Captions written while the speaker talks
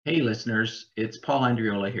Hey listeners, it's Paul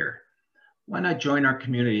Andriola here. Why not join our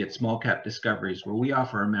community at Small Cap Discoveries, where we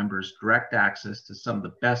offer our members direct access to some of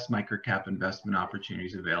the best microcap investment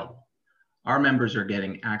opportunities available. Our members are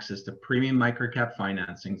getting access to premium microcap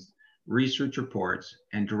financings, research reports,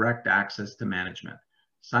 and direct access to management.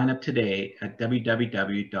 Sign up today at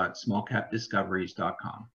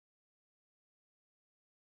www.smallcapdiscoveries.com.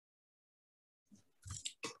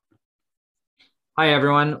 Hi,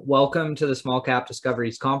 everyone. Welcome to the Small Cap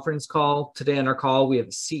Discoveries conference call. Today on our call, we have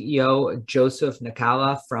CEO Joseph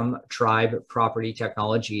Nakhla from Tribe Property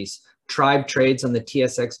Technologies. Tribe trades on the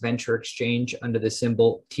TSX Venture Exchange under the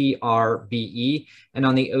symbol TRBE and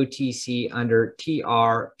on the OTC under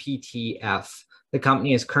TRPTF. The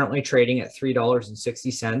company is currently trading at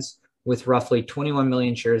 $3.60 with roughly 21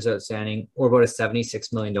 million shares outstanding, or about a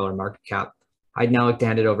 $76 million market cap. I'd now like to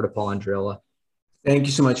hand it over to Paul Andriola. Thank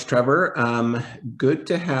you so much, Trevor. Good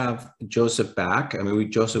to have Joseph back.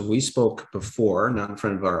 Joseph, we spoke before, not in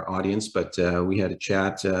front of our audience, but we had a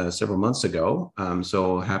chat several months ago.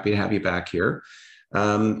 So happy to have you back here.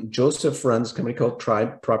 Joseph runs a company called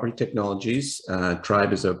Tribe Property Technologies.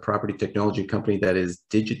 Tribe is a property technology company that is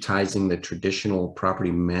digitizing the traditional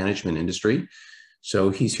property management industry.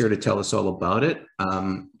 So he's here to tell us all about it.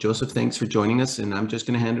 Joseph, thanks for joining us, and I'm just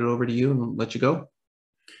going to hand it over to you and let you go.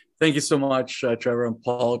 Thank you so much, Trevor and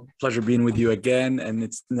Paul. Pleasure being with you again, and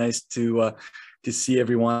it's nice to see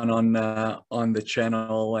everyone on the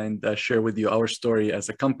channel and share with you our story as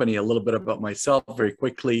a company. A little bit about myself, very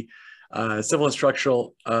quickly. Civil and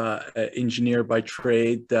structural engineer by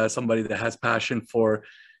trade, somebody that has passion for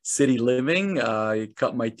city living. I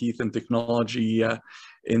cut my teeth in technology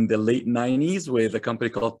in the late 90s with a company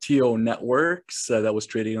called TO Networks that was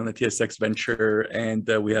trading on the TSX Venture, and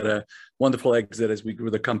we had a wonderful exit as we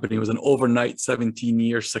grew the company. It was an overnight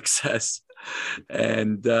 17-year success,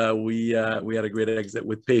 and we had a great exit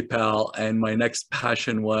with PayPal. And my next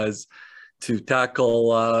passion was to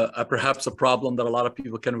tackle perhaps a problem that a lot of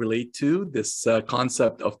people can relate to, this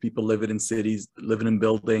concept of people living in cities, living in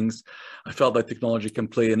buildings. I felt that technology can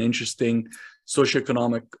play an interesting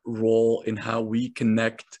socioeconomic role in how we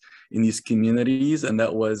connect in these communities. And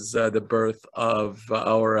that was the birth of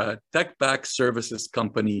our tech-backed services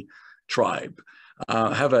company, Tribe.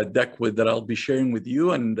 I have a deck that I'll be sharing with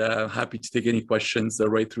you, and happy to take any questions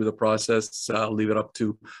right through the process. I'll leave it up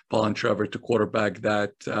to Paul and Trevor to quarterback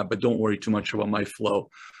that, but don't worry too much about my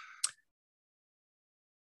flow.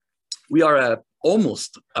 We are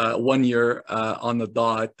almost 1 year on the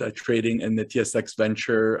dot trading in the TSX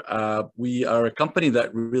Venture. We are a company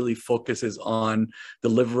that really focuses on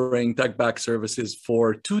delivering tech-backed services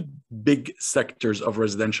for two big sectors of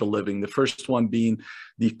residential living. The first one being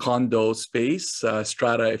the condo space,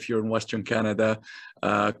 strata if you're in Western Canada,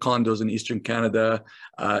 condos in Eastern Canada.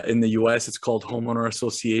 In the US, it's called homeowner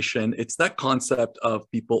association. It's that concept of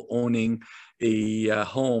people owning a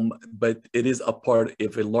home, but it is a part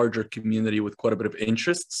of a larger community with quite a bit of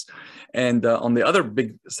interests. And on the other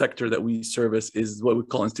big sector that we service is what we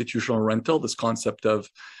call institutional rental, this concept of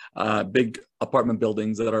big apartment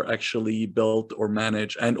buildings that are actually built or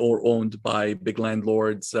managed and or owned by big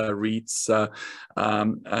landlords, REITs,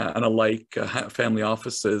 and alike, family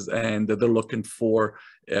offices. And they're looking for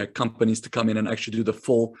companies to come in and actually do the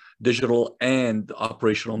full digital and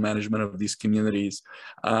operational management of these communities.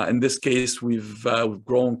 In this case, we've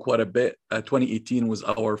grown quite a bit. 2018 was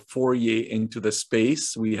our foray into the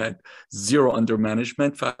space. We had zero under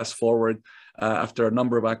management. Fast forward, after a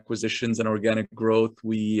number of acquisitions and organic growth,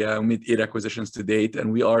 we made 8 acquisitions to date,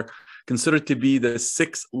 and we are considered to be the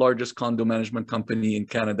 6th largest condo management company in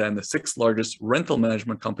Canada and the 6th largest rental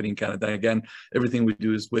management company in Canada. Again, everything we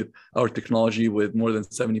do is with our technology, with more than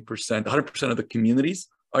 70%, 100% of the communities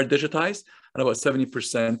are digitized, and about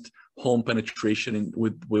 70% home penetration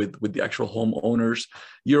with the actual homeowners.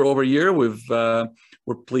 Year over year, we're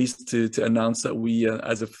pleased to announce that we,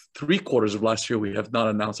 as of 3 quarters of last year, we have not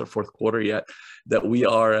announced our 4th quarter yet, that we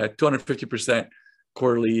are at 250%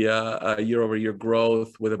 quarterly year over year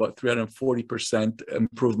growth with about 340%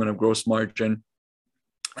 improvement of gross margin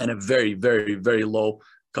and a very, very, very low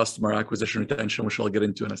customer acquisition retention, which I'll get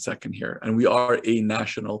into in a second here. And we are a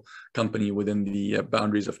national company within the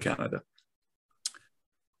boundaries of Canada.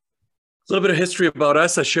 A little bit of history about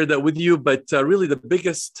us. I shared that with you, but really the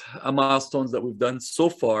biggest milestones that we've done so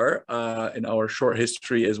far in our short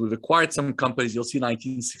history is we've acquired some companies. You'll see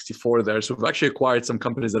 1964 there. So we've actually acquired some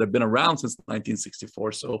companies that have been around since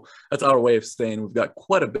 1964. So that's our way of saying we've got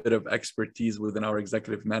quite a bit of expertise within our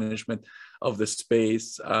executive management of the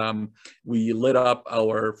space. We lit up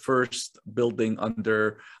our first building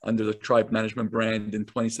under the Tribe management brand in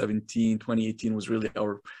 2017. 2018 was really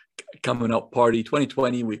our coming out party.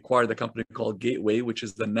 2020, we acquired a company called Gateway, which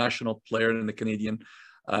is the national player in the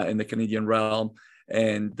Canadian realm,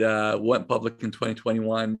 and went public in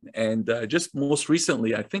 2021. And just most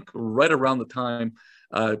recently, I think right around the time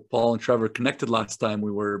Paul and Trevor connected last time,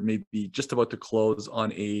 we were maybe just about to close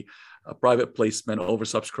on a private placement,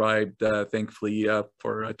 oversubscribed, thankfully,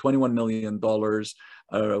 for $21 million.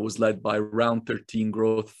 Was led by Round 13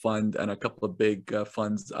 Growth Fund and a couple of big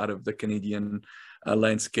funds out of the Canadian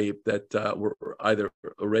landscape that were either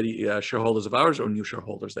already shareholders of ours or new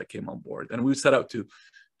shareholders that came on board. And we set out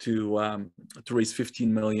to raise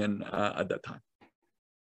 15 million at that time.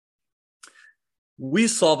 We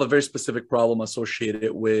solve a very specific problem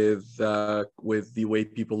associated with the way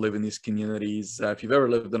people live in these communities. If you've ever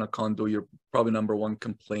lived in a condo, your probably number one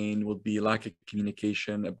complaint would be lack of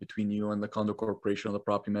communication between you and the condo corporation or the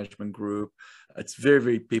property management group. It's very,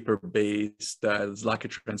 very paper-based. There's lack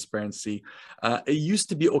of transparency. It used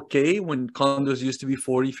to be okay when condos used to be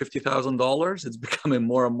 $40,000, $50,000. It's becoming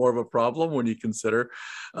more and more of a problem when you consider,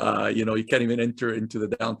 you can't even enter into the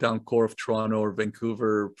downtown core of Toronto or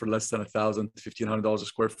Vancouver for less than $1,000 to $1,500 a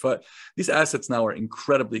square foot. These assets now are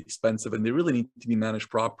incredibly expensive, and they really need to be managed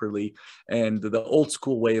properly. And the old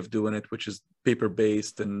school way of doing it, which is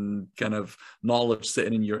paper-based and kind of knowledge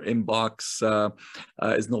sitting in your inbox,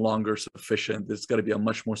 is no longer sufficient. There's got to be a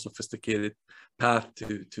much more sophisticated path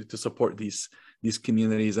to support these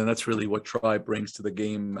communities, and that's really what Tribe brings to the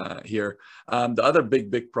game here. The other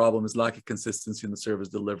big problem is lack of consistency in the service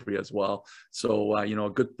delivery as well. So a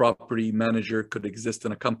good property manager could exist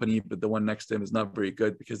in a company, but the one next to him is not very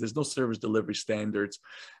good because there's no service delivery standards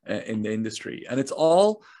in the industry, and it's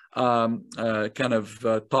all kind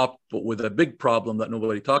of topped with a big problem that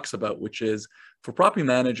nobody talks about, which is for property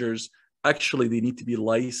managers, actually they need to be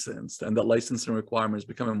licensed, and that licensing requirement is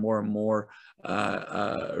becoming more and more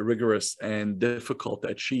rigorous and difficult to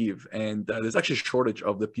achieve. And there's actually a shortage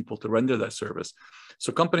of the people to render that service.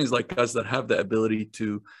 So companies like us that have the ability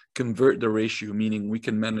to convert the ratio, meaning we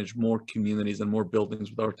can manage more communities and more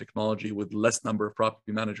buildings with our technology with less number of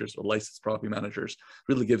property managers or licensed property managers,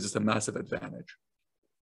 really gives us a massive advantage.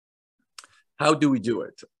 How do we do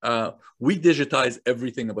it? We digitize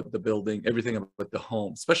everything about the building, everything about the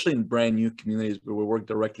home, especially in brand new communities where we work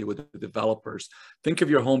directly with the developers. Think of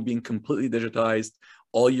your home being completely digitized.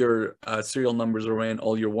 All your serial numbers are in,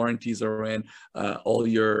 all your warranties are in, all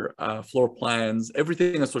your floor plans,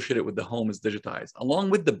 everything associated with the home is digitized.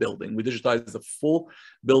 Along with the building, we digitize the full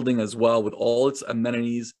building as well with all its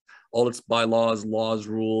amenities, all its bylaws, laws,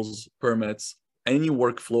 rules, permits. Any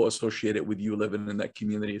workflow associated with you living in that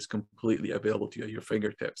community is completely available to you at your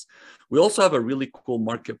fingertips. We also have a really cool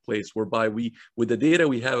marketplace whereby with the data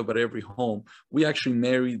we have about every home, we actually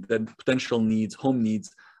marry the potential needs, home needs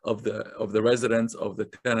of the residents, of the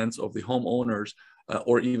tenants, of the homeowners,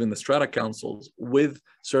 or even the strata councils with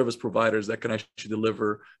service providers that can actually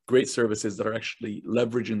deliver great services that are actually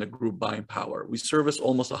leveraging the group buying power. We service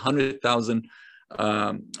almost 100,000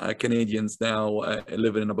 Canadians now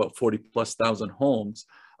living in about 40,000+ homes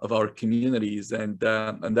of our communities, and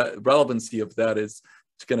that relevancy of that is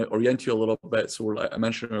to kind of orient you a little bit. So I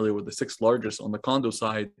mentioned earlier, we're the 6th largest on the condo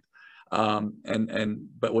side,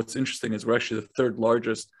 but what's interesting is we're actually the 3rd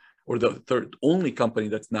largest, or the 3rd only company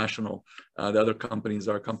that's national. The other companies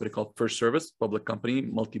are a company called First Service, public company,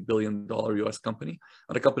 multi-billion-dollar US company,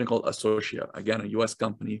 and a company called Associa, again, a US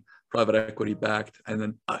company, private equity backed, and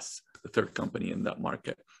then us, the 3rd company in that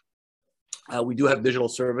market. We do have digital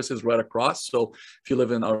services right across. So if you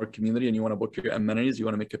live in our community and you want to book your amenities, you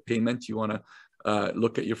want to make a payment, you want to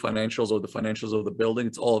look at your financials or the financials of the building,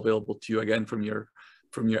 it's all available to you again from your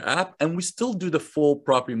app. And we still do the full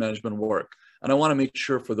property management work. And I want to make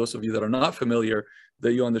sure for those of you that are not familiar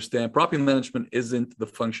that you understand property management isn't the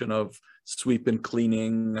function of sweeping,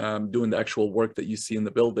 cleaning, doing the actual work that you see in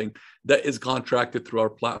the building. That is contracted through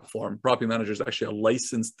our platform. Property manager is actually a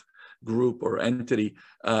licensed group or entity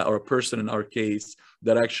or a person in our case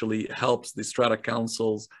that actually helps the strata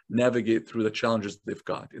councils navigate through the challenges they've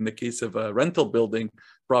got. In the case of a rental building,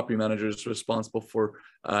 property manager is responsible for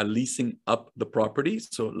leasing up the property,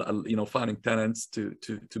 so finding tenants to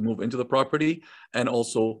move into the property, and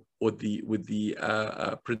also with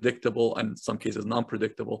the predictable and in some cases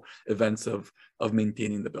non-predictable events of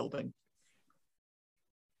maintaining the building.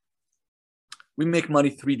 We make money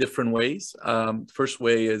 3 different ways. First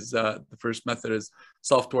way is, the first method is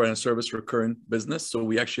software and service recurring business. So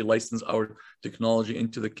we actually license our technology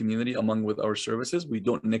into the community along with our services. We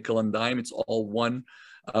don't nickel and dime. It's all one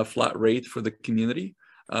flat rate for the community.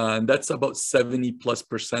 And that's about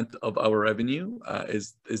 70+% of our revenue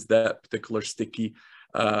is that particular sticky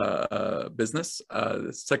business.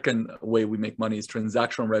 The second way we make money is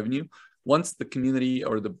transactional revenue. Once the community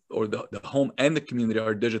or the home and the community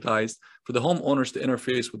are digitized, for the homeowners to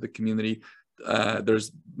interface with the community,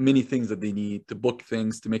 there's many things that they need to book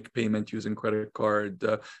things, to make payment using credit card,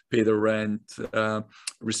 pay their rent,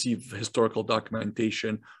 receive historical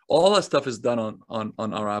documentation. All that stuff is done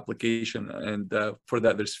on our application, and for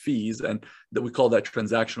that there's fees, and that we call that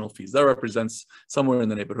transactional fees. That represents somewhere in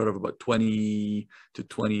the neighborhood of about 20 to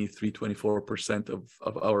 23, 24%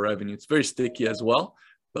 of our revenue. It's very sticky as well,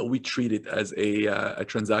 but we treat it as a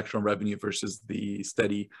transactional revenue versus the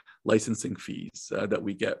steady licensing fees that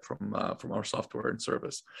we get from our software and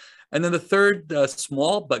service. And then the third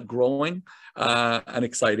small but growing and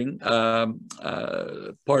exciting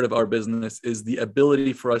part of our business is the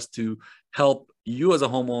ability for us to help you as a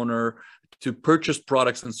homeowner to purchase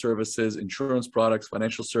products and services, insurance products,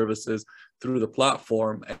 financial services through the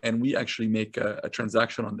platform, and we actually make a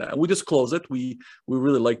transaction on that. And we disclose it. We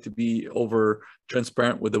really like to be over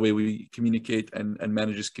transparent with the way we communicate and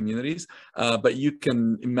manage these communities. But you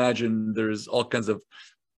can imagine there's all kinds of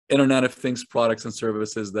Internet of Things products and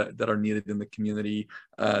services that are needed in the community.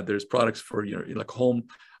 There's products for like home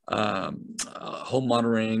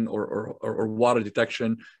monitoring or water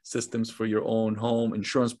detection systems for your own home,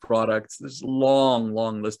 insurance products. There's a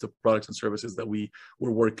long list of products and services that we're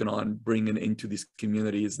working on bringing into these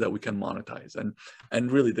communities that we can monetize.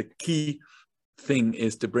 And really the key thing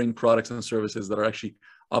is to bring products and services that are actually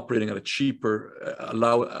operating at a cheaper,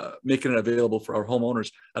 making it available for our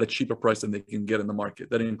homeowners at a cheaper price than they can get in the market.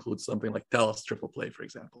 That includes something like TELUS Triple Play, for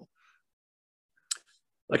example.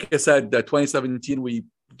 Like I said, 2017, we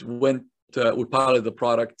piloted the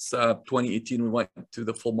products. 2018, we went to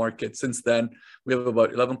the full market. Since then, we have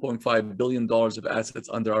about $11.5 billion of assets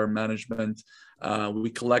under our management. We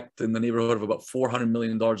collect in the neighborhood of about $400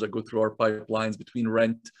 million that go through our pipelines between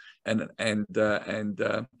rent and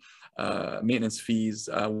maintenance fees.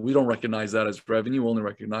 We don't recognize that as revenue. We only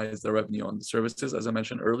recognize the revenue on the services, as I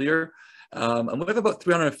mentioned earlier. And we have about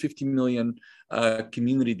 350 million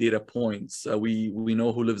community data points. We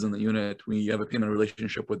know who lives in the unit. We have a payment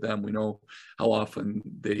relationship with them. We know how often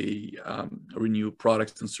they renew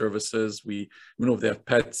products and services. We know if they have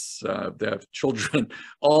pets, if they have children.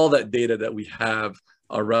 All that data that we have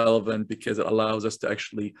are relevant because it allows us to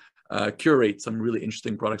actually curate some really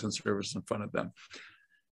interesting products and services in front of them.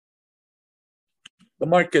 The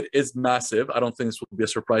market is massive. I don't think this will be a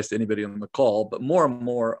surprise to anybody on the call, but more and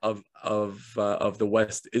more of the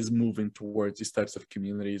West is moving towards these types of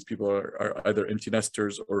communities. People are either empty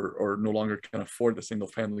nesters or no longer can afford a single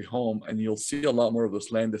family home. And you'll see a lot more of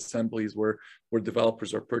those land assemblies where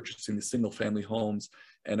developers are purchasing the single family homes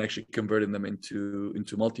and actually converting them into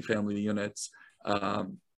multifamily units.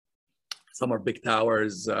 Some are big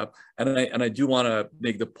towers, and I do want to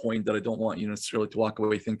make the point that I don't want you necessarily to walk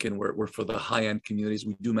away thinking we're for the high-end communities.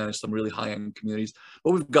 We do manage some really high-end communities,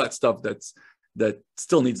 but we've got stuff that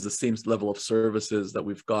still needs the same level of services that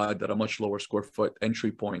we've got at a much lower square foot entry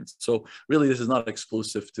point. So really, this is not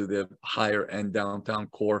exclusive to the higher end downtown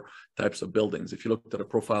core types of buildings. If you looked at a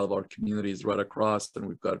profile of our communities right across,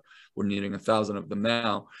 and we're nearing 1,000 of them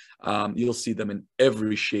now, you'll see them in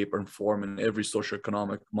every shape and form and every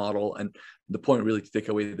socioeconomic model. And the point really to take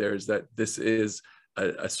away there is that this is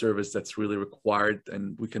a service that's really required,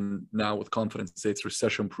 and we can now with confidence say it's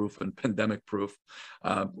recession-proof and pandemic-proof,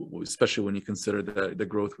 especially when you consider the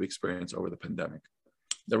growth we experienced over the pandemic.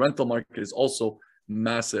 The rental market is also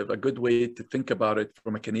massive. A good way to think about it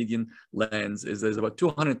from a Canadian lens is there's about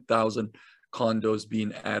 200,000 condos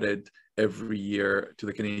being added every year to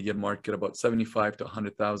the Canadian market. About 75 to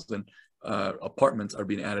 100,000 apartments are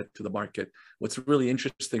being added to the market. What's really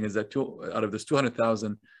interesting is that out of this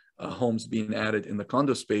 200,000 homes being added in the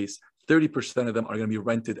condo space, 30% of them are going to be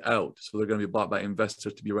rented out. So they're going to be bought by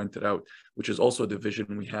investors to be rented out, which is also a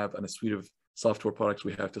division we have and a suite of software products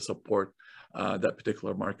we have to support that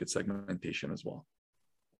particular market segmentation as well.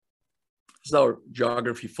 This is our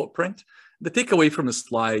geography footprint. The takeaway from the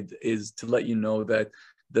slide is to let you know that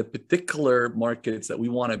the particular markets that we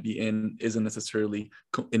want to be in isn't necessarily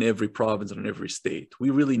in every province and in every state.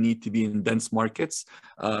 We really need to be in dense markets.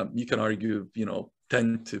 You can argue,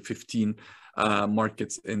 10 to 15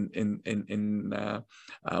 markets well,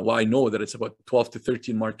 I know that it's about 12 to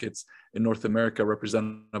 13 markets in North America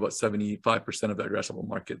represent about 75% of the addressable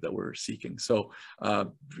market that we're seeking. So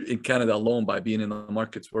in Canada alone, by being in the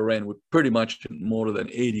markets we're in, we're pretty much more than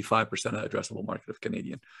 85% of the addressable market of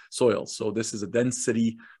Canadian soil. So this is a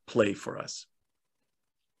density play for us.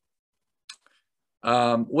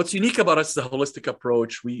 What's unique about us is a holistic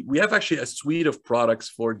approach. We have actually a suite of products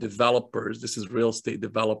for developers. This is real estate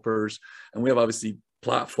developers, and we have obviously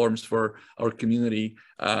platforms for our community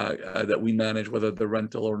that we manage, whether they're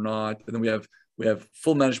rental or not. And then we have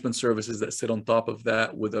full management services that sit on top of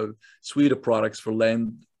that with a suite of products for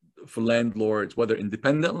landlords, whether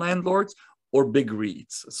independent landlords or big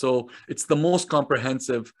REITs. So it's the most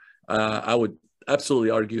comprehensive. I would absolutely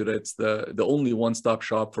argue that it's the only one-stop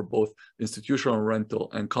shop for both institutional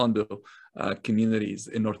rental and condo communities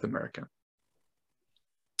in North America.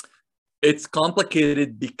 It's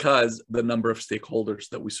complicated because the number of stakeholders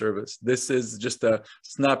that we service. This is just a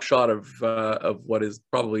snapshot of what is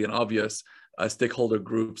probably an obvious stakeholder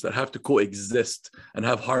groups that have to coexist and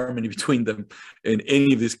have harmony between them in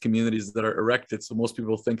any of these communities that are erected. So most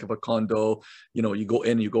people think of a condo, you know, you go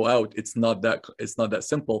in, you go out. It's not that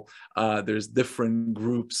simple. There's different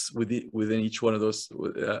groups within each one of those,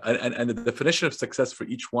 and the definition of success for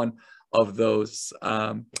each one of those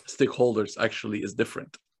stakeholders actually is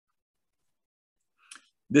different.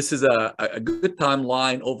 This is a good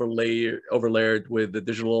timeline overlaid with the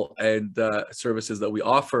digital and services that we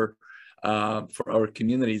offer for our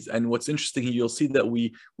communities. And what's interesting, you'll see that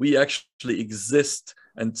we actually exist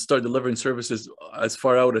and start delivering services as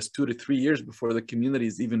far out as 2 to 3 years before the community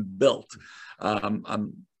is even built.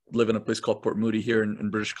 I'm live in a place called Port Moody here in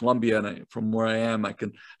British Columbia, and from where I am, I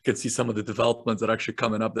can see some of the developments that are actually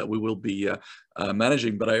coming up that we will be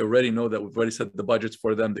managing. But I already know that we've already set the budgets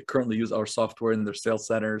for them. They currently use our software in their sales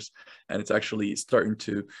centers, and it's actually starting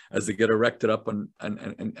to, as they get erected up and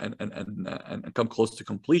come close to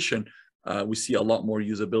completion, we see a lot more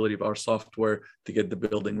usability of our software to get the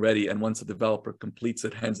building ready. And once the developer completes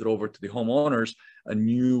it, hands it over to the homeowners, a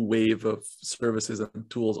new wave of services and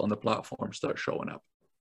tools on the platform start showing up.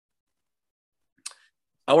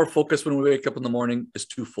 Our focus when we wake up in the morning is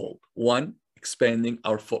twofold. One, expanding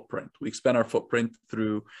our footprint. We expand our footprint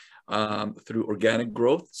through organic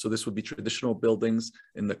growth. So this would be traditional buildings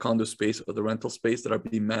in the condo space or the rental space that are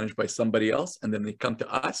being managed by somebody else, and then they come to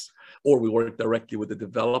us, or we work directly with the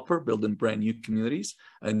developer, building brand new communities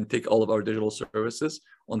and take all of our digital services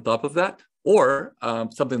on top of that. Or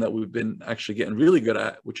something that we've been actually getting really good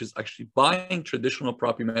at, which is actually buying traditional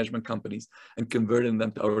property management companies and converting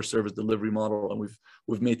them to our service delivery model. And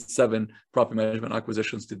we've made 7 property management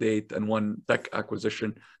acquisitions to date and 1 tech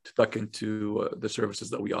acquisition to tuck into the services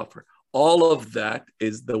that we offer. All of that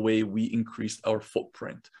is the way we increase our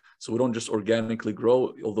footprint. So we don't just organically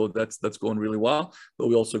grow, although that's going really well, but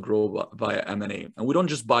we also grow via M&A. And we don't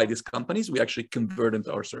just buy these companies, we actually convert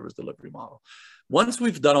into our service delivery model. Once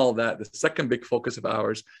we've done all that, the second big focus of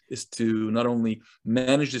ours is to not only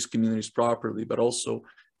manage these communities properly, but also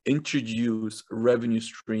introduce revenue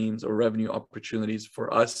streams or revenue opportunities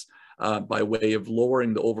for us by way of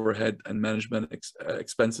lowering the overhead and management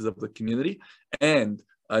expenses of the community and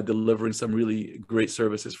delivering some really great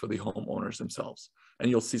services for the homeowners themselves. And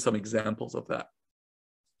you'll see some examples of that.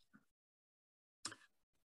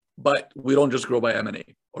 But we don't just grow by M&A.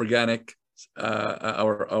 Organic,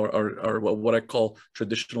 our what I call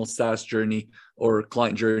traditional SaaS journey or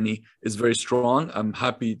client journey is very strong. I'm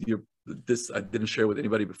happy this I didn't share with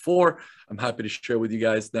anybody before. I'm happy to share with you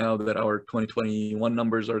guys now that our 2021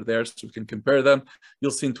 numbers are there so we can compare them. You'll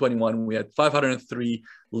see in 21 we had 503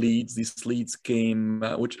 leads. These leads came,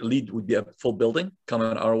 which lead would be a full building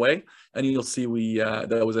coming our way, and you'll see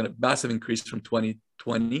that was a massive increase from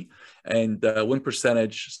 2020, and win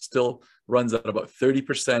percentage still runs at about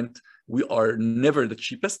 30%. We are never the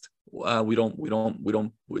cheapest.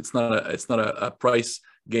 It's not a price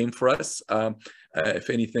game for us. If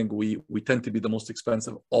anything, we tend to be the most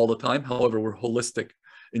expensive all the time. However, we're holistic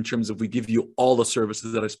in terms of we give you all the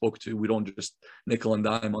services that I spoke to. We don't just nickel and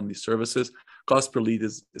dime on these services. Cost per lead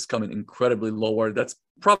is coming incredibly lower. That's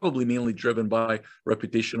probably mainly driven by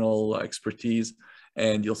reputational expertise.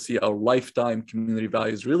 And you'll see our lifetime community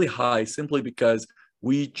value is really high simply because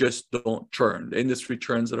we just don't churn. The industry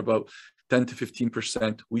churns at about 10 to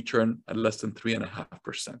 15%. We churn at less than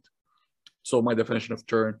 3.5%. So my definition of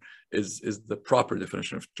churn is the proper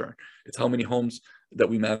definition of churn. It's how many homes that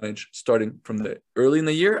we manage starting from the early in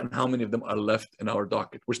the year and how many of them are left in our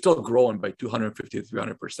docket. We're still growing by 250 to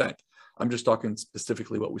 300%. I'm just talking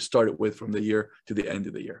specifically what we started with from the year to the end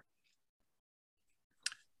of the year.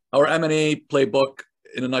 Our M&A playbook,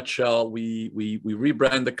 in a nutshell, we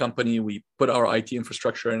rebrand the company, we put our IT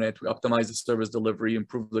infrastructure in it, we optimize the service delivery,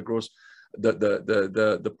 improve the gross,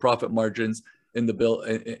 the profit margins in the bill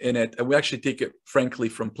in it, and we actually take it, frankly,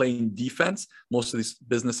 from playing defense. Most of these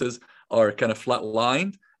businesses are kind of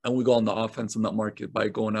flat-lined, and we go on the offense in that market by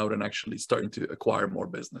going out and actually starting to acquire more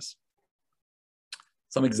business.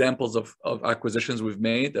 Some examples of acquisitions we've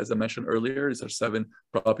made, as I mentioned earlier, is our 7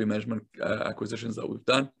 property management acquisitions that we've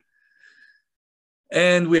done.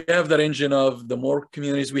 And we have that engine of the more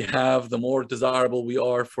communities we have, the more desirable we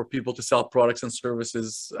are for people to sell products and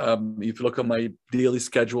services. If you look at my daily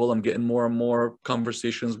schedule, I'm getting more and more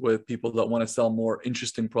conversations with people that want to sell more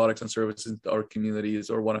interesting products and services to our communities,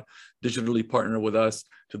 or want to digitally partner with us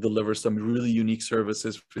to deliver some really unique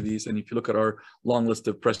services for these. And if you look at our long list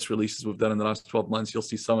of press releases we've done in the last 12 months, you'll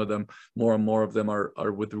see some of them, more and more of them are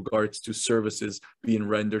with regards to services being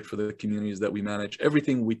rendered for the communities that we manage.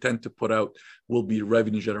 Everything we tend to put out will be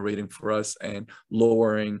revenue generating for us and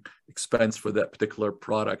lowering expense for that particular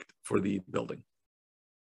product for the building.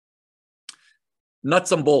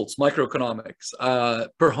 Nuts and bolts, microeconomics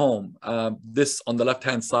per home. This on the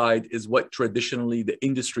left-hand side is what traditionally the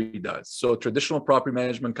industry does. So a traditional property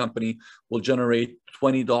management company will generate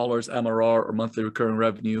 $20 MRR or monthly recurring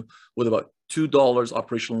revenue with about $2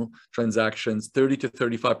 operational transactions, 30 to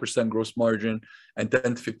 35% gross margin, and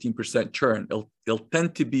 10 to 15% churn. It'll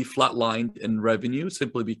tend to be flatlined in revenue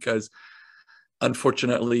simply because,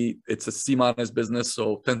 unfortunately, it's a C-minus business,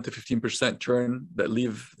 so 10 to 15% churn that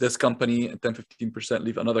leave this company, and 10 to 15%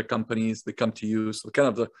 leave another companies. They come to you. So kind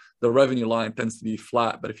of the revenue line tends to be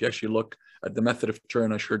flat. But if you actually look at the method of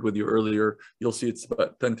churn I shared with you earlier, you'll see it's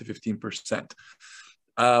about 10 to 15%.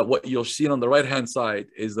 What you'll see on the right-hand side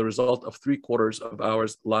is the result of 3 quarters of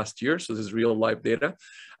ours last year. So this is real live data.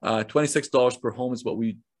 $26 per home is what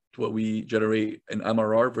we generate in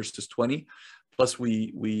MRR versus 20. Plus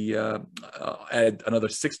we add another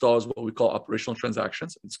 $6, what we call operational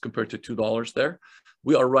transactions. It's compared to $2 there.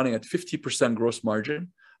 We are running at 50% gross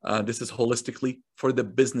margin. This is holistically for the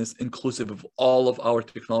business, inclusive of all of our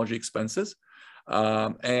technology expenses.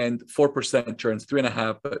 And 4% churns,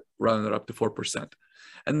 3.5%, but rounded up to 4%.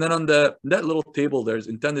 And then on that little table there is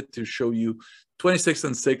intended to show you 26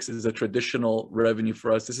 and 6 is a traditional revenue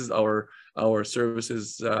for us. This is our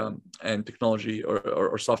services and technology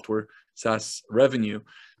or software SaaS revenue.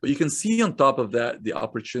 But you can see on top of that the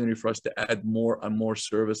opportunity for us to add more and more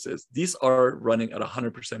services. These are running at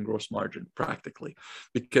 100% gross margin practically,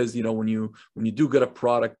 because when you do get a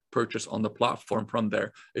product purchase on the platform from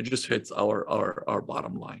there, it just hits our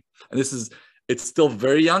bottom line. And it's still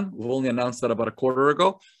very young. We've only announced that about a quarter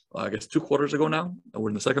ago, I guess 2 quarters ago now. We're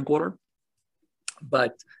in the second quarter,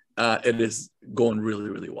 but it is going really,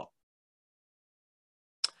 really well.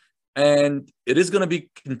 And it is going to be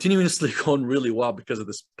continuously going really well because of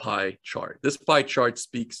this pie chart. This pie chart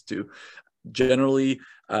speaks to generally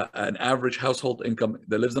an average household income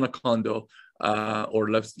that lives in a condo or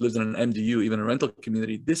lives in an MDU, even a rental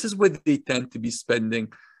community. This is where they tend to be spending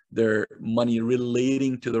their money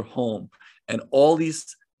relating to their home. And all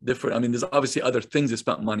these different, there's obviously other things they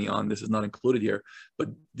spent money on. This is not included here, but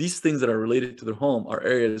these things that are related to their home are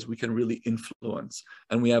areas we can really influence.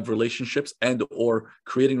 And we have relationships or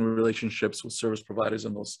creating relationships with service providers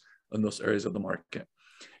in those areas of the market.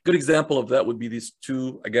 Good example of that would be these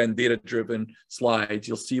 2, again, data-driven slides.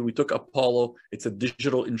 You'll see we took Apollo. It's a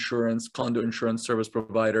digital insurance, condo insurance service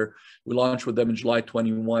provider. We launched with them in July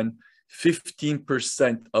 21.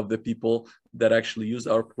 15% of the people that actually use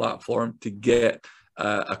our platform to get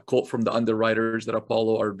a quote from the underwriters that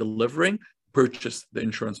Apollo are delivering purchase the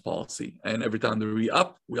insurance policy. And every time they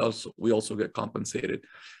re-up, we also get compensated.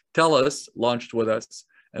 TELUS launched with us,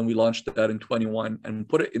 and we launched that in 21 and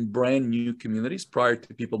put it in brand new communities prior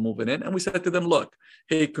to people moving in. And we said to them, look,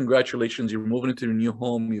 hey, congratulations, you're moving into your new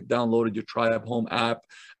home. You've downloaded your Tribe Home app.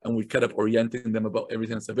 And we kind of orienting them about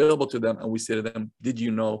everything that's available to them. And we say to them, did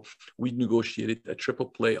you know we negotiated a triple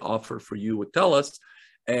play offer for you with TELUS?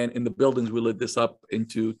 And in the buildings, we lit this up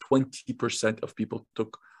into 20% of people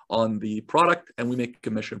took on the product, and we make a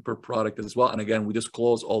commission per product as well. And again, we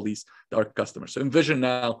disclose all these to our customers. So envision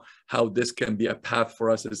now how this can be a path for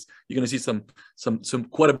us. Is you're going to see some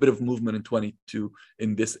quite a bit of movement in 22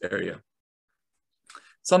 in this area.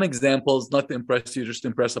 Some examples, not to impress you, just to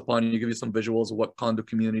impress upon you, give you some visuals of what condo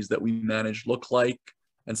communities that we manage look like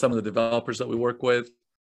and some of the developers that we work with.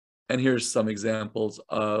 And here's some examples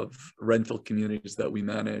of rental communities that we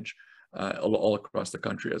manage all across the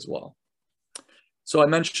country as well. So I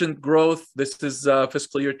mentioned growth. This is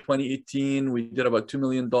fiscal year 2018. We did about $2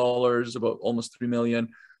 million, about almost 3 million,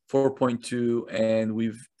 4.2, and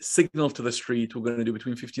we've signaled to the street we're going to do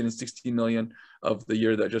between 15 and 16 million of the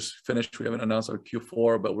year that just finished. We haven't announced our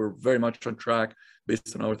Q4, but we're very much on track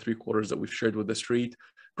based on our 3 quarters that we've shared with the street.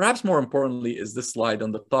 Perhaps more importantly is this slide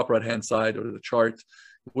on the top right-hand side or the chart,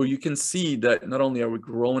 where you can see that not only are we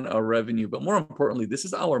growing our revenue, but more importantly, this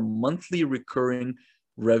is our monthly recurring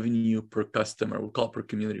revenue per customer. We call it per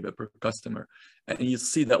community, but per customer. And you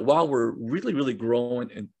see that while we're really, really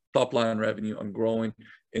growing in top line revenue and growing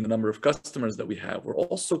in the number of customers that we have, we're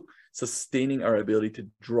also sustaining our ability to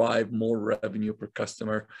drive more revenue per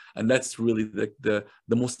customer. And that's really the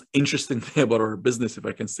most interesting thing about our business, if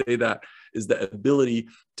I can say that, is the ability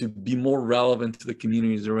to be more relevant to the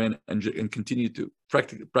communities we're in and continue to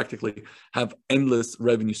practically have endless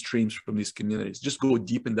revenue streams from these communities. Just go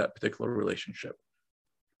deep in that particular relationship.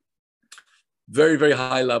 Very, very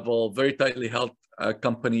high level, very tightly held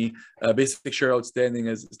company. Basic share outstanding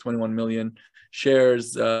is 21 million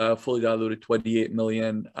shares, fully diluted 28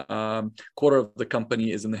 million. Quarter of the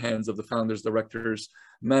company is in the hands of the founders, directors,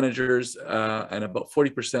 managers, and about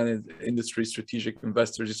 40% is industry strategic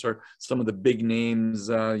investors. These are some of the big names.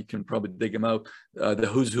 You can probably dig them out. The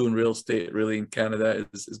who's who in real estate really in Canada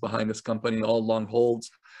is behind this company, all long holds.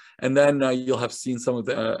 And then you'll have seen some of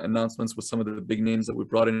the announcements with some of the big names that we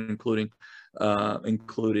brought in, including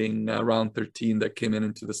round 13 that came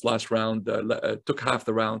into this last round, took half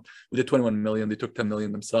the round. We did 21 million, they took 10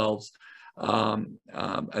 million themselves. And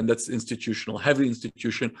that's institutional, heavy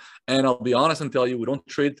institution. And I'll be honest and tell you, we don't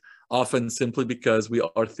trade often simply because we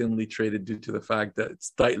are thinly traded due to the fact that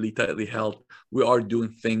it's tightly held. We are doing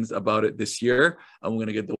things about it this year, and we're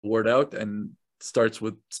going to get the word out, and starts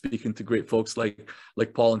with speaking to great folks like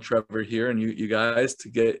Paul and Trevor here and you guys to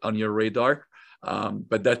get on your radar.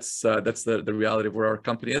 But that's the reality of where our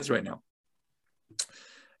company is right now.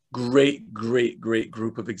 Great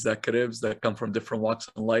group of executives that come from different walks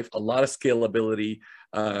in life, a lot of scalability,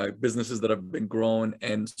 businesses that have been grown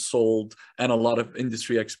and sold, and a lot of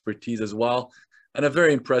industry expertise as well. And a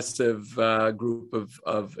very impressive group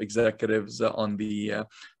of executives on the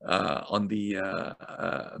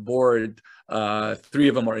board. 3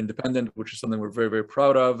 of them are independent, which is something we're very, very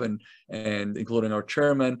proud of, and including our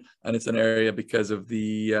chairman. And it's an area because of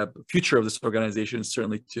the future of this organization,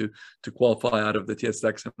 certainly to qualify out of the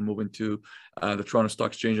TSX and move into the Toronto Stock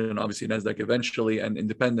Exchange and obviously NASDAQ eventually, and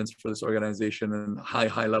independence for this organization and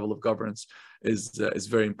high level of governance is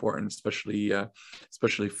very important, especially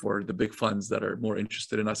for the big funds that are more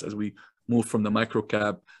interested in us as we move from the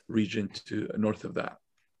microcap region to north of that.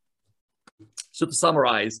 So to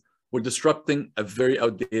summarize, we're disrupting a very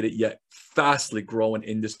outdated yet fastly growing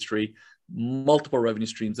industry, multiple revenue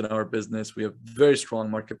streams in our business. We have very strong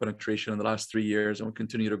market penetration in the last 3 years, and we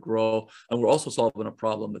continue to grow. And we're also solving a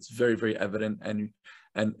problem that's very, very evident and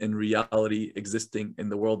in reality existing in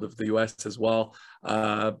the world of the US as well.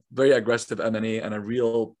 Very aggressive M&A and a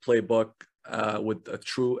real playbook with a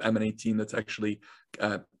true M&A team that's actually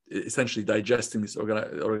essentially digesting these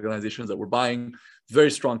organizations that we're buying.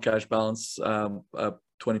 Very strong cash balance,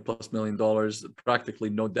 $20+ million,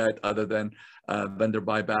 practically no debt other than vendor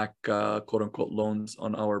buyback, quote unquote, loans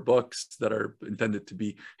on our books that are intended to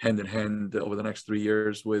be hand in hand over the next 3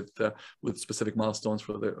 years with specific milestones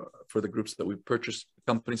for the groups that we purchased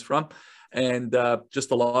companies from, and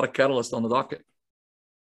just a lot of catalysts on the docket.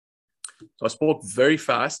 So I spoke very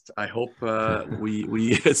fast. I hope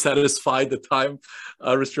we satisfied the time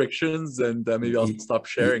restrictions, and maybe I'll stop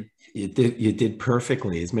sharing. You did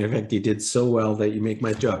perfectly. As a matter of fact, you did so well that you make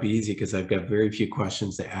my job easy, because I've got very few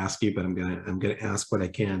questions to ask you, but I'm gonna ask what I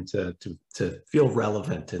can to feel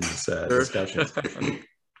relevant in this discussion.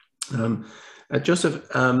 Joseph,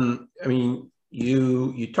 I mean,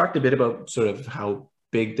 you talked a bit about sort of how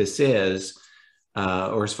big this is,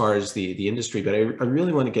 or as far as the industry, but I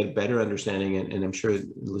really want to get a better understanding, and I'm sure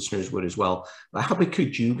listeners would as well. How big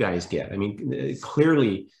could you guys get? I mean,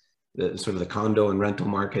 clearly, the condo and rental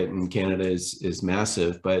market in Canada is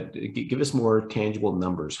massive, but give us more tangible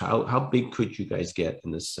numbers. How big could you guys get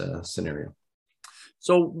in this scenario?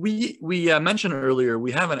 So we mentioned earlier,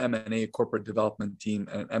 we have an M&A corporate development team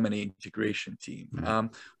and an M&A integration team.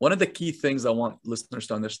 One of the key things I want listeners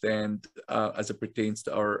to understand as it pertains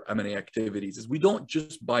to our M&A activities is we don't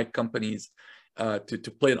just buy companies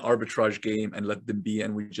to play an arbitrage game and let them be,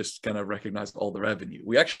 and we just kind of recognize all the revenue.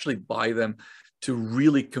 We actually buy them to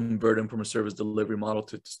really convert them from a service delivery model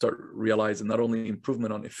to start realizing not only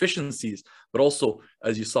improvement on efficiencies, but also,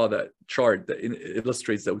 as you saw that chart that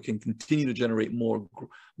illustrates that we can continue to generate more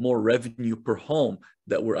revenue per home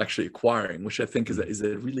that we're actually acquiring, which I think is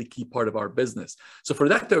a really key part of our business. So for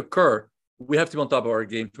that to occur, we have to be on top of our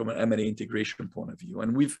game from an M&A integration point of view.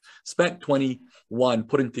 And we've spent 21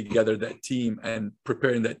 putting together that team and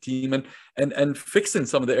preparing that team and fixing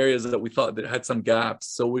some of the areas that we thought that had some gaps.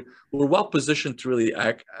 So we're well positioned to really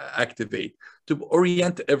activate, to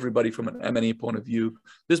orient everybody from an M&A point of view.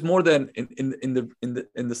 There's more than in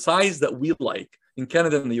the size that we like in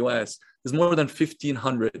Canada and the US, there's more than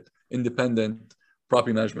 1,500 independent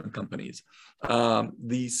property management companies.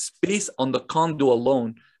 The space on the condo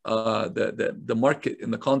alone the market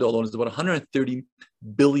in the condo alone is about $130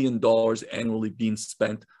 billion annually being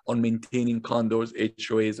spent on maintaining condos,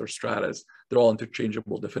 HOAs, or stratas. They're all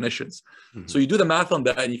interchangeable definitions. Mm-hmm. So you do the math on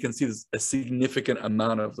that, and you can see there's a significant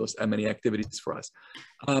amount of those M&A activities for us.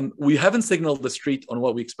 We haven't signaled the street on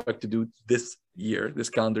what we expect to do this year, this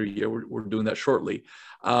calendar year. We're doing that shortly.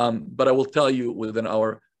 But I will tell you, within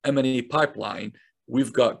our M&A pipeline,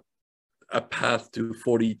 we've got a path to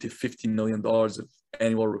 $40 to $50 million of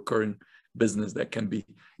annual recurring business that can be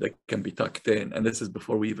tucked in, and this is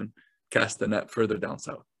before we even cast the net further down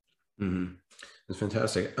south. Mm-hmm. That's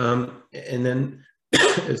fantastic. And then,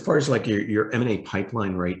 as far as like your M&A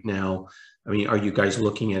pipeline right now, I mean, are you guys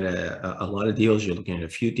looking at a lot of deals? You're looking at a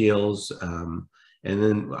few deals, and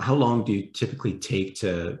then how long do you typically take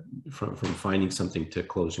from finding something to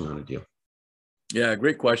closing on a deal? Yeah,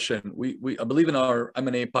 great question. I believe in our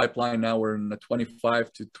M&A pipeline now, we're in the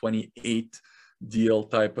 25 to 28 deal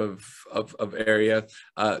type of area,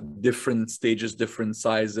 different stages, different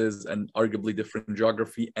sizes, and arguably different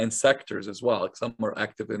geography and sectors as well. Like some are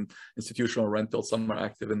active in institutional rental, some are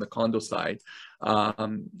active in the condo side.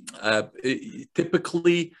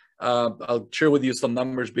 Typically, I'll share with you some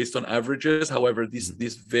numbers based on averages. However,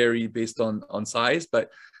 these vary based on size, but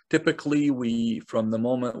typically from the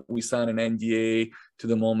moment we sign an NDA to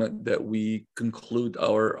the moment that we conclude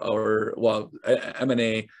our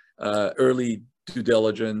M&A, early due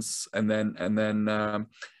diligence, and then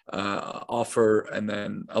offer, and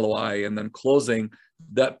then LOI, and then closing,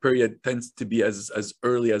 that period tends to be as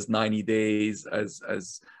early as 90 days, as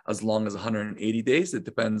long as 180 days. It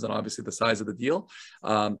depends on obviously the size of the deal.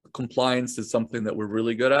 Compliance is something that we're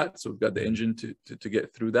really good at, so we've got the engine to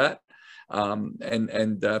get through that. So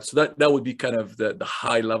that would be kind of the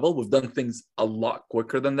high level. We've done things a lot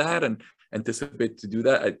quicker than that, and anticipate to do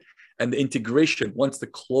that. And the integration, once the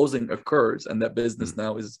closing occurs, and that business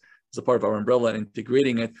now is a part of our umbrella, and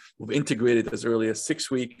integrating it, we've integrated as early as 6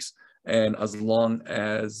 weeks and as long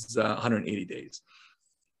as 180 days.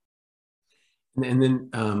 And then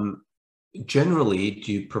generally,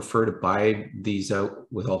 do you prefer to buy these out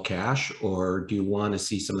with all cash, or do you want to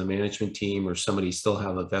see some of the management team or somebody still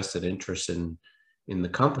have a vested interest in the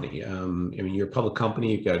company? I mean, you're a public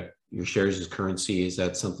company, you've got your shares as currency. Is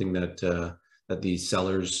that something that these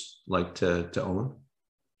sellers like to own?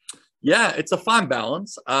 Yeah, it's a fine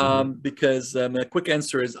balance, because a quick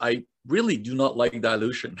answer is I really do not like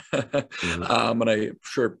dilution. And I'm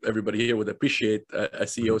sure everybody here would appreciate a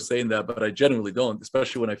CEO saying that, but I generally don't,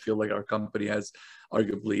 especially when I feel like our company has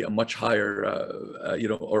arguably a much higher,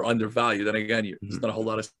 or undervalued. And again, there's not a whole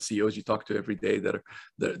lot of CEOs you talk to every day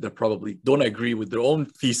that probably don't agree with their own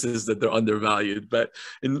thesis that they're undervalued. But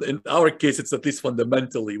in our case, it's at least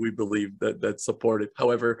fundamentally, we believe that's supported.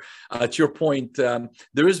 However, to your point,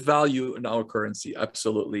 there is value in our currency,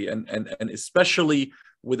 absolutely. And especially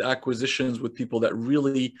with acquisitions with people that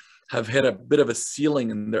really have hit a bit of a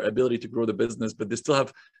ceiling in their ability to grow the business, but they still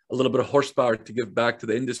have a little bit of horsepower to give back to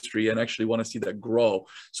the industry and actually want to see that grow.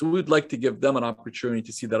 So we'd like to give them an opportunity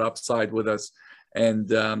to see that upside with us.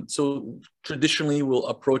 And so traditionally we'll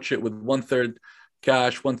approach it with 1/3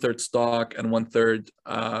 cash, 1/3 stock, and 1/3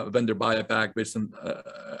 vendor buyback based on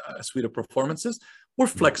a suite of performances. We're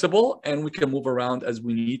flexible and we can move around as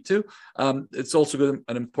we need to. It's also good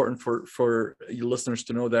and important for you listeners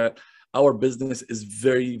to know that our business is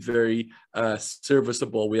very, very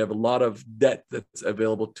serviceable. We have a lot of debt that's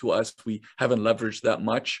available to us. We haven't leveraged that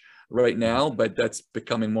much right now, but that's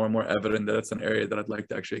becoming more and more evident that it's an area that I'd like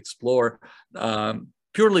to actually explore.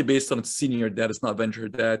 Purely based on senior debt, it's not venture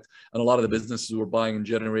debt, and a lot of the businesses we're buying and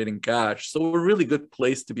generating cash. So we're a really good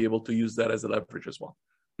place to be able to use that as a leverage as well.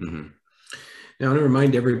 Mm-hmm. Now, I want to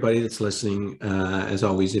remind everybody that's listening, as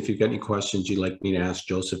always, if you've got any questions you'd like me to ask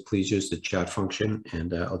Joseph, please use the chat function,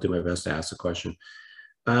 and I'll do my best to ask the question.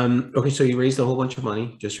 Okay, so you raised a whole bunch of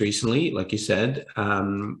money just recently, like you said. I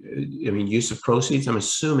mean, use of proceeds, I'm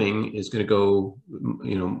assuming, is going to go,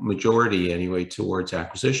 majority anyway towards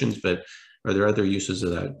acquisitions, but are there other uses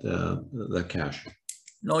of that cash?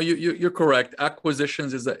 No, you're correct.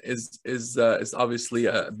 Acquisitions is obviously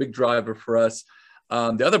a big driver for us.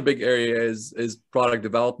 The other big area is product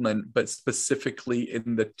development, but specifically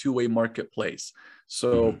in the two-way marketplace.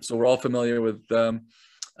 So we're all familiar with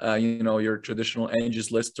your traditional Angie's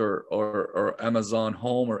List or Amazon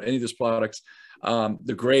Home or any of those products.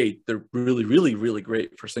 They're great. They're really, really, really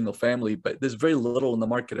great for single family, but there's very little in the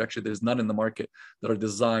market. Actually, there's none in the market that are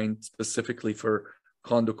designed specifically for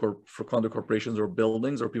condo corporations or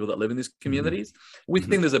buildings or people that live in these communities. We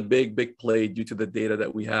think there's a big play due to the data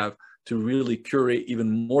that we have to really curate even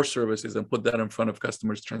more services and put that in front of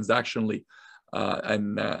customers transactionally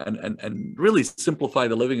and really simplify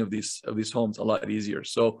the living of these homes a lot easier.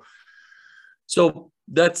 So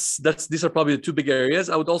these are probably the two big areas.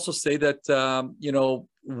 I would also say that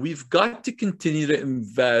we've got to continue to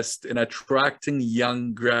invest in attracting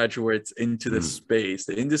young graduates into this space.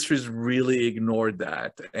 The industry's really ignored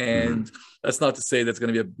that, and that's not to say that's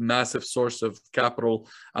going to be a massive source of capital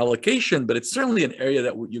allocation, but it's certainly an area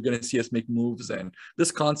that you're going to see us make moves in.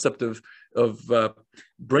 This concept of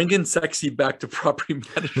bringing sexy back to property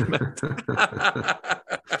management.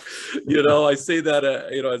 I say that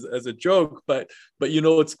as a joke, but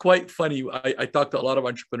it's quite funny. I talk to a lot of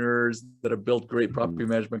entrepreneurs that have built great property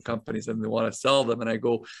management companies and they want to sell them, and I'm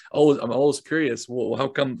always curious, well, how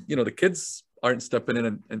come the kids aren't stepping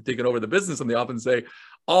in and taking over the business? And they often say,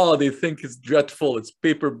 oh, they think it's dreadful, it's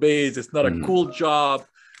paper-based, it's not a cool job.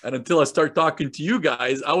 And until I start talking to you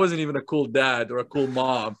guys, I wasn't even a cool dad or a cool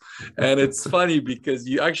mom. And it's funny because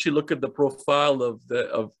you actually look at the profile of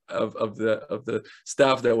the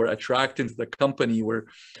staff that we're attracting to the company,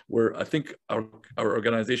 where I think our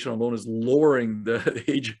organization alone is lowering the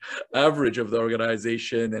age average of the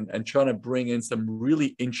organization and trying to bring in some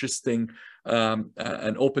really interesting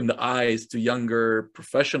and open the eyes to younger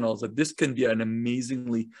professionals that this can be an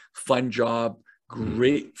amazingly fun job.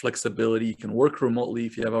 Great flexibility. You can work remotely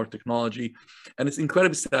if you have our technology, and it's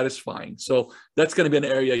incredibly satisfying. So that's going to be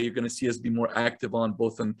an area you're going to see us be more active on,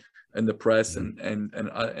 both in the press and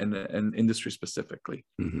industry specifically.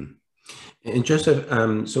 And Joseph,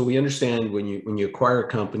 so we understand when you acquire a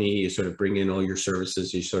company, you sort of bring in all your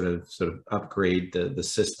services, you sort of upgrade the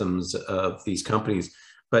systems of these companies.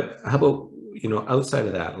 But how about outside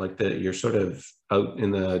of that, like you're sort of out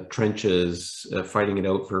in the trenches, fighting it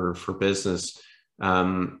out for business.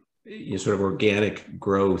 Sort of organic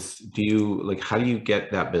growth. How do you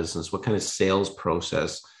get that business? What kind of sales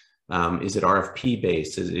process? Is it RFP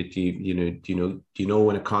based? Is it, do you know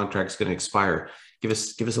when a contract's going to expire? Give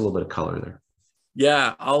us a little bit of color there.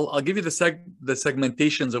 Yeah, I'll give you the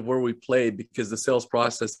segmentations of where we play, because the sales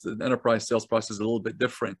process, the enterprise sales process, is a little bit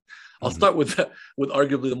different. I'll start with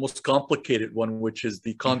arguably the most complicated one, which is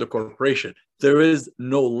the condo corporation. There is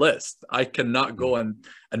no list. I cannot go and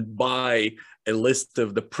buy a list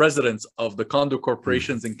of the presidents of the condo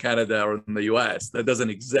corporations in Canada or in the US. That doesn't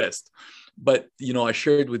exist. But, I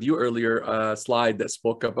shared with you earlier a slide that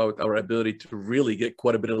spoke about our ability to really get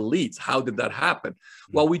quite a bit of leads. How did that happen?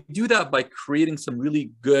 Well, we do that by creating some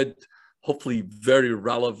really good, hopefully very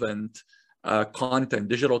relevant content,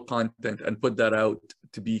 digital content, and put that out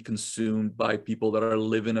to be consumed by people that are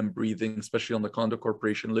living and breathing, especially on the condo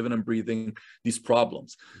corporation, living and breathing these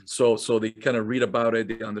problems. So they kind of read about it,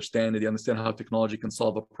 they understand it, they understand how technology can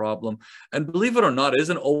solve a problem. And believe it or not, it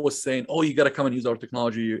isn't always saying, oh, you got to come and use our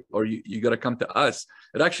technology, or you got to come to us.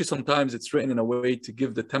 It actually, sometimes it's written in a way to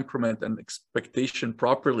give the temperament and expectation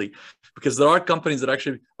properly, because there are companies that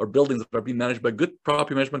actually are buildings that are being managed by good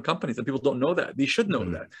property management companies, and people don't know that. They should know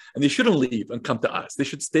that, and they shouldn't leave and come to us. They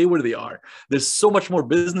should stay where they are. There's so much more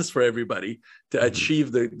business for everybody to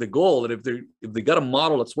achieve the goal, that if they got a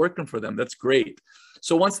model that's working for them, that's great.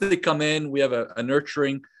 So once they come in, we have a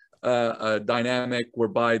nurturing dynamic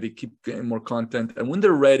whereby they keep getting more content, and when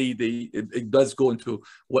they're ready, it does go into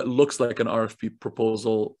what looks like an RFP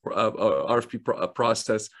proposal, RFP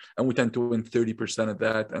process, and we tend to win 30% of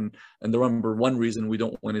that. And the number one reason we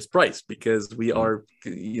don't win is price, because we are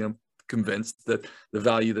convinced that the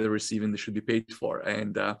value they're receiving, they should be paid for.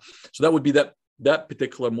 And so that would be that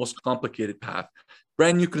particular most complicated path.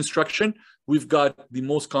 Brand new construction, we've got the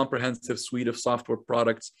most comprehensive suite of software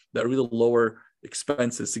products that really lower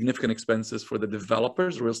expenses, significant expenses for the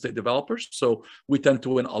developers, real estate developers. So we tend to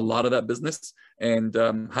win a lot of that business. And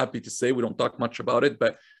I'm happy to say, we don't talk much about it,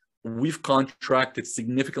 but we've contracted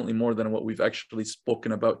significantly more than what we've actually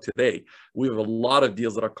spoken about today. We have a lot of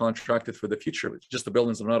deals that are contracted for the future. It's just the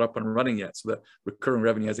buildings are not up and running yet, so the recurring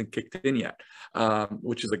revenue hasn't kicked in yet,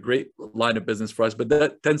 which is a great line of business for us. But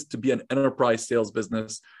that tends to be an enterprise sales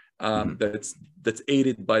business that's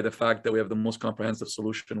aided by the fact that we have the most comprehensive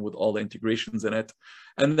solution with all the integrations in it.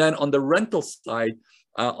 And then on the rental side,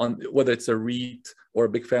 on whether it's a REIT or a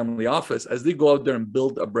big family office, as they go out there and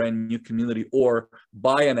build a brand new community or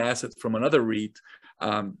buy an asset from another REIT,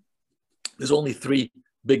 there's only 3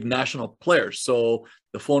 big national players. So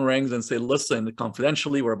the phone rings and say, listen,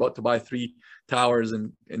 confidentially, we're about to buy 3 towers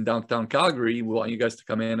in downtown Calgary. We want you guys to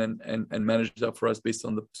come in and manage that for us based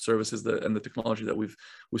on the services and the technology that we've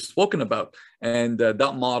spoken about. And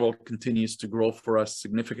that model continues to grow for us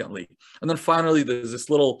significantly. And then finally, there's this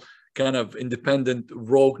little kind of independent,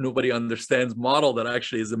 rogue, nobody understands model that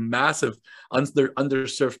actually is a massive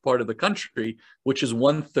underserved part of the country, which is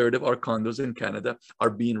 1/3 of our condos in Canada are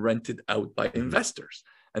being rented out by investors.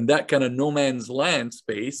 And that kind of no man's land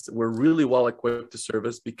space, we're really well equipped to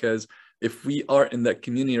service, because if we are in that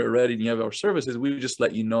community already and you have our services, we just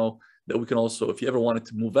let you know that we can also, if you ever wanted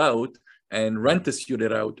to move out and rent this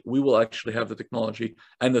unit out, we will actually have the technology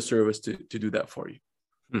and the service to do that for you.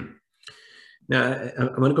 Now,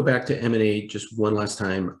 I want to go back to M&A just one last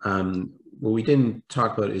time. What we didn't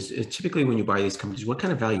talk about is typically when you buy these companies, what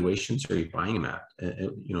kind of valuations are you buying them at?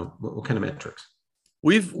 You know, what kind of metrics?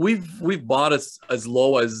 We've bought as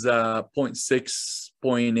low as 0.6,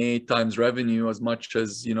 0.8 times revenue, as much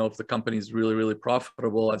as, you know, if the company is really, really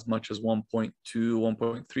profitable, as much as 1.2,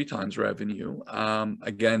 1.3 times revenue.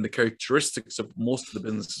 Again, the characteristics of most of the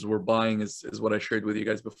businesses we're buying is what I shared with you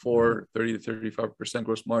guys before: 30 to 35%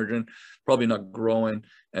 gross margin, probably not growing,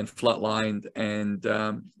 and flatlined, and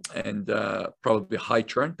probably high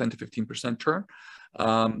churn, 10 to 15% churn.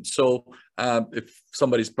 If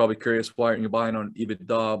somebody's probably curious, why aren't you buying on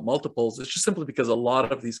EBITDA multiples? It's just simply because a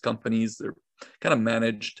lot of these companies, they're kind of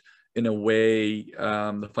managed in a way,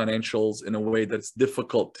 the financials in a way that's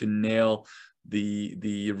difficult to nail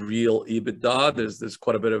the real EBITDA. There's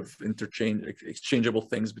quite a bit of exchangeable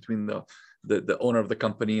things between the owner of the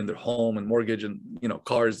company and their home and mortgage and, you know,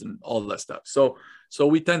 cars and all that stuff. So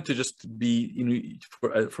we tend to just be, you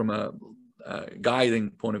know, from a guiding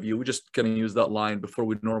point of view, we just kind of use that line before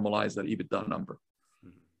we normalize that EBITDA number.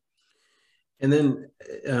 And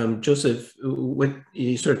then, Joseph, what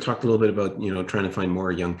you sort of talked a little bit about, you know, trying to find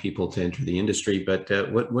more young people to enter the industry, but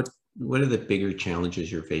what are the bigger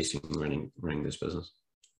challenges you're facing running this business?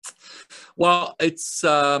 Well, it's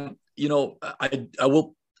you know, I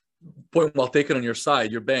will point well taken on your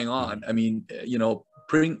side. You're bang on. I mean, you know,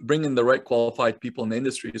 bringing the right qualified people in the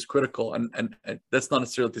industry is critical, and that's not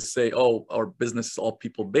necessarily to say, oh, our business is all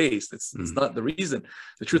people based. It's not the reason.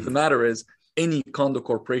 The truth of the matter is, any condo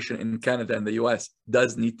corporation in Canada and the US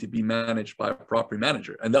does need to be managed by a property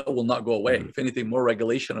manager, and that will not go away. If anything, more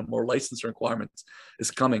regulation and more license requirements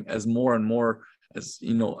is coming, as more and more, as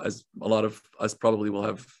you know, as a lot of us probably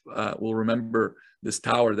will remember this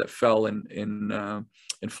tower that fell in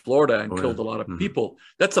Florida and killed a lot of people.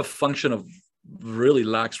 That's a function of really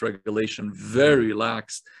lax regulation, very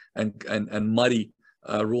lax and muddy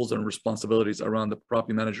rules and responsibilities around the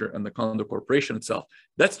property manager and the condo corporation itself.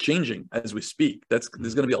 That's changing as we speak. There's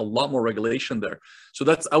going to be a lot more regulation there. So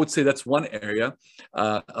I would say that's one area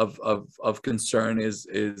of concern is,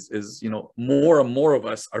 you know, more and more of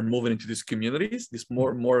us are moving into these communities.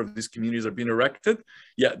 More and more of these communities are being erected.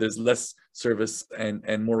 Yeah, there's less service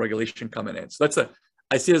and more regulation coming in. So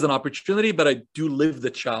I see it as an opportunity, but I do live the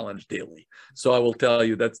challenge daily. So I will tell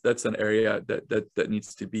you that's an area that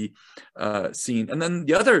needs to be seen. And then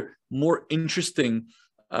the other more interesting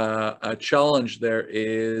challenge there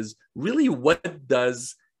is really, what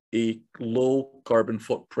does a low carbon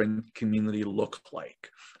footprint community look like?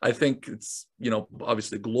 I think it's, you know,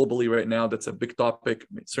 obviously globally right now, that's a big topic.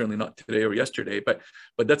 I mean, certainly not today or yesterday, but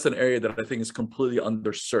that's an area that I think is completely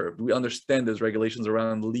underserved. We understand there's regulations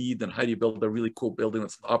around LEED and how do you build a really cool building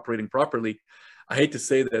that's operating properly. I hate to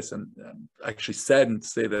say this, and actually saddened to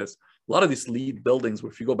say this, a lot of these LEED buildings,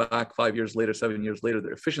 where if you go back 5 years later, 7 years later,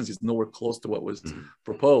 their efficiency is nowhere close to what was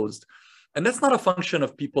proposed. And that's not a function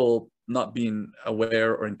of people not being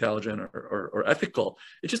aware or intelligent or ethical.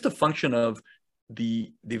 It's just a function of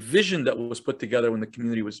the vision that was put together when the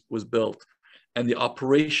community was built, and the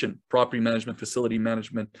operation, property management, facility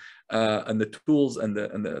management, and the tools and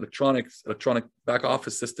the electronic back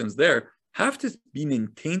office systems there have to be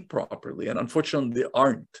maintained properly. And unfortunately, they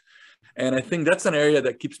aren't. And I think that's an area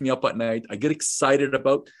that keeps me up at night. I get excited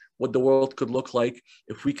about what the world could look like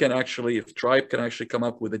if Tribe can actually come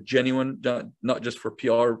up with a genuine, not just for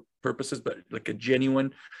PR purposes, but like a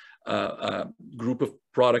genuine group of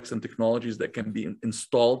products and technologies that can be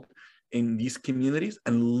installed in these communities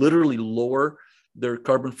and literally lower their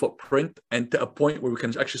carbon footprint, and to a point where we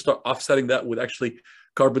can actually start offsetting that with actually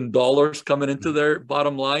carbon dollars coming into their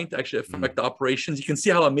bottom line to actually affect the operations. You can see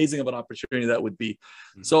how amazing of an opportunity that would be.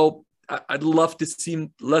 So I'd love to see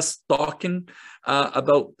less talking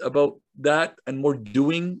about that and more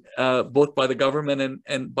doing, both by the government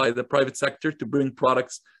and by the private sector, to bring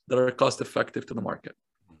products that are cost effective to the market.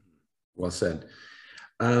 Well said.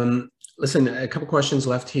 Listen, a couple questions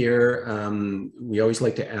left here. We always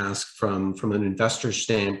like to ask from an investor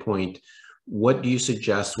standpoint, what do you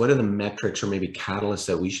suggest? What are the metrics or maybe catalysts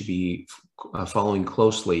that we should be following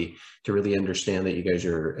closely to really understand that you guys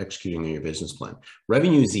are executing on your business plan?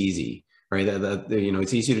 Revenue is easy. right? You know,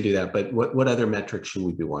 it's easy to do that, but what other metrics should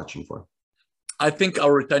we be watching for? I think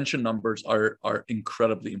our retention numbers are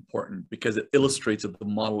incredibly important because it illustrates that the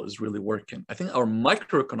model is really working. I think our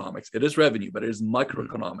microeconomics, it is revenue, but it is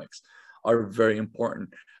microeconomics, are very important.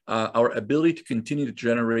 Our ability to continue to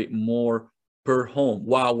generate more per home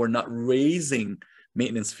while we're not raising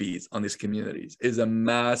maintenance fees on these communities is a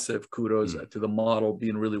massive kudos to the model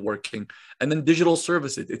being really working. And then digital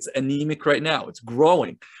services, it's anemic right now, it's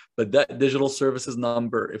growing. But that digital services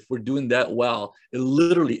number, if we're doing that well, it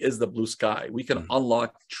literally is the blue sky. We can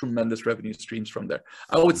unlock tremendous revenue streams from there.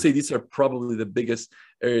 I would say these are probably the biggest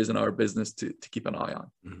areas in our business to keep an eye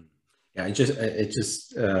on. Yeah,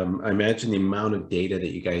 I imagine the amount of data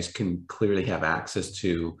that you guys can clearly have access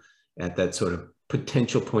to at that sort of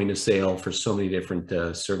potential point of sale for so many different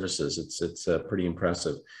services. It's pretty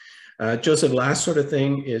impressive. Joseph, last sort of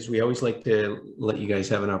thing is we always like to let you guys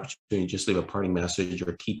have an opportunity to just leave a parting message or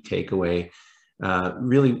a key takeaway.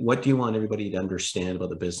 Really, what do you want everybody to understand about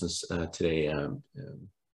the business today?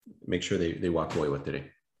 Make sure they walk away with today.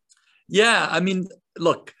 Yeah, I mean,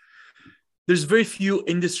 look, there's very few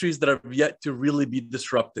industries that have yet to really be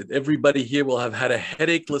disrupted. Everybody here will have had a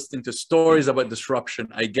headache listening to stories about disruption.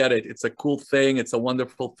 I get it. It's a cool thing. It's a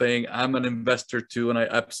wonderful thing. I'm an investor too, and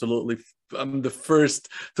I'm the first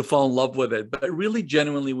to fall in love with it. But really,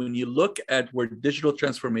 genuinely, when you look at where digital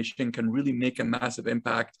transformation can really make a massive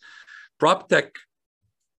impact, prop tech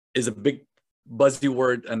is a big buzzy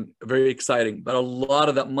word and very exciting, but a lot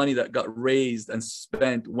of that money that got raised and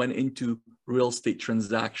spent went into real estate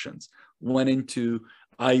transactions, went into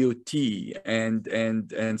IoT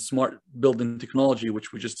and smart building technology,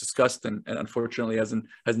 which we just discussed and unfortunately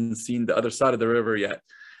hasn't seen the other side of the river yet.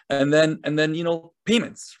 And then you know,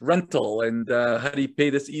 payments, rental, and how do you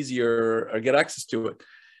pay this easier or get access to it?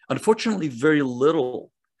 Unfortunately, very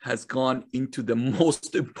little has gone into the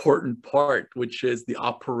most important part, which is the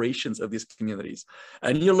operations of these communities.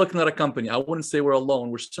 And you're looking at a company, I wouldn't say we're alone.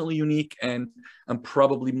 We're still unique and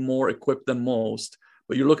probably more equipped than most,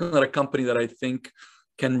 but you're looking at a company that I think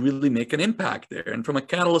can really make an impact there. And from a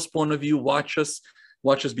Catalyst point of view, watch us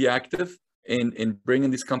be active in bringing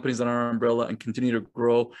these companies on our umbrella and continue to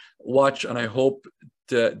grow. Watch, and I hope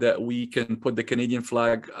that we can put the Canadian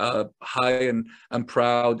flag high, and I'm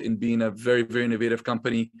proud in being a very, very innovative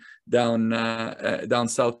company down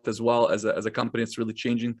south as well as a company that's really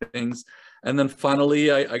changing things. And then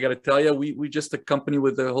finally, I got to tell you, we just a company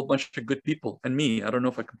with a whole bunch of good people, and me. I don't know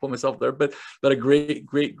if I can put myself there, but a great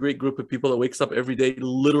group of people that wakes up every day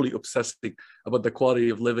literally obsessing about the quality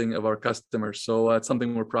of living of our customers. So it's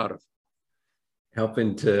something we're proud of.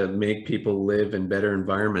 Helping to make people live in better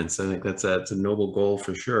environments. I think that's a noble goal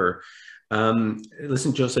for sure.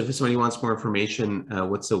 Listen, Joseph, if somebody wants more information,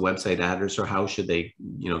 what's the website address, or how should they,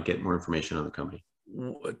 get more information on the company?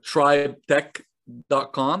 TRBE.com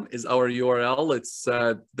is our URL. It's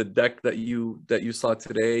the deck that you saw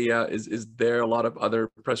today is there. A lot of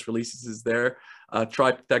other press releases is there.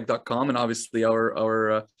 TRBE.com, and obviously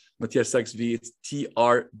our TSX.V, it's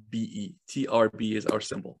TRBE. TRBE is our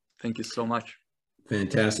symbol. Thank you so much.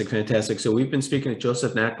 Fantastic. So we've been speaking to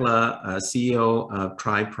Joseph Nakhla, CEO of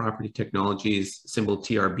Tribe Property Technologies, symbol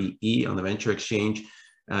TRBE on the Venture Exchange.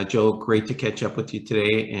 Joe, great to catch up with you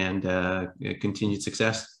today, and continued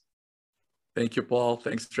success. Thank you, Paul.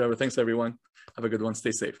 Thanks, Trevor. Thanks, everyone. Have a good one.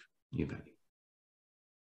 Stay safe. You bet.